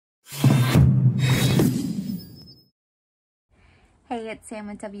Hey, it's Sam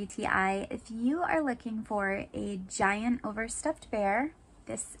with WTI. If you are looking for a giant overstuffed bear,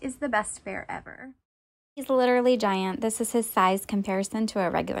 this is the best bear ever. He's literally giant. This is his size comparison to a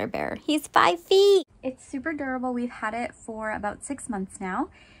regular bear. He's 5 feet. It's super durable. We've had it for about 6 months now,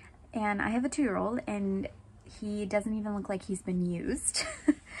 and I have a 2-year-old, and he doesn't even look like he's been used.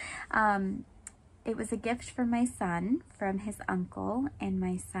 It was a gift from my son, from his uncle, and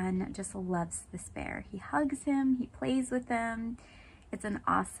my son just loves this bear. He hugs him, he plays with him. It's an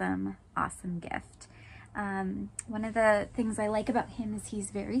awesome, awesome gift. One of the things I like about him is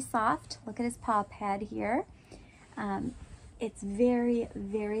he's very soft. Look at his paw pad here. It's very,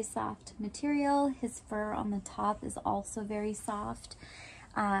 very soft material. His fur on the top is also very soft.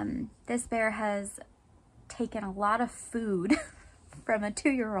 This bear has taken a lot of food from a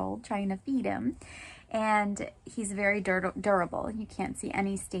 2-year-old trying to feed him, and he's very durable. You can't see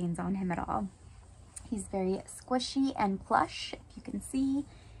any stains on him at all. He's very squishy and plush. If you can see,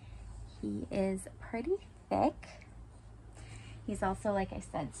 he is pretty thick. He's also, like I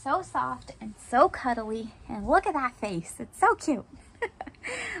said, so soft and so cuddly, and look at that face. It's so cute.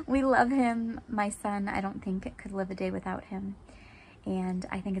 We love him. My son, I don't think could live a day without him. And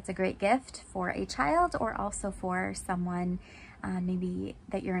I think it's a great gift for a child, or also for someone maybe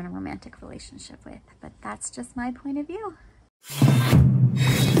that you're in a romantic relationship with. But that's just my point of view.